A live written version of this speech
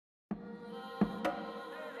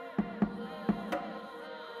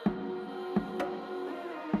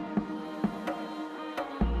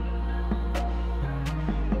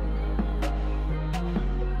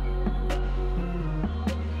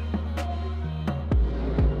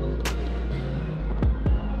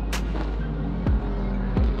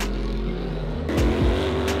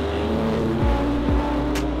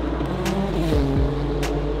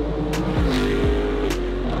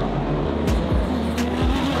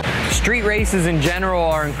Street races in general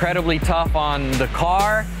are incredibly tough on the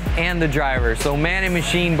car and the driver. So man and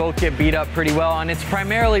machine both get beat up pretty well, and it's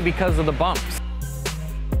primarily because of the bumps.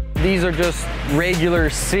 These are just regular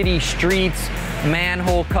city streets,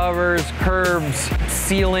 manhole covers, curbs,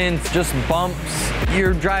 sealants, just bumps.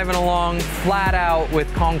 You're driving along flat out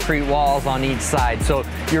with concrete walls on each side, so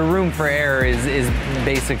your room for error is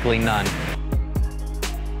basically none.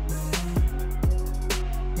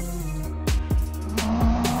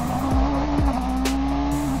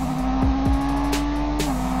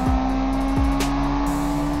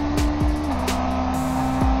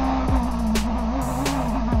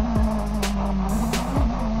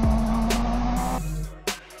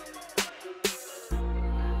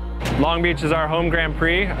 Long Beach is our home Grand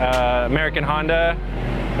Prix. American Honda,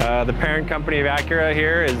 the parent company of Acura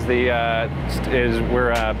here,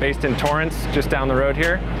 we're based in Torrance, just down the road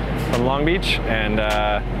here from Long Beach. And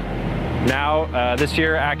now this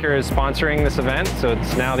year Acura is sponsoring this event, so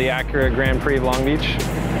it's now the Acura Grand Prix of Long Beach.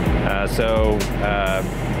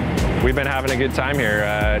 We've been having a good time here,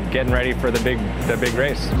 getting ready for the big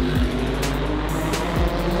race.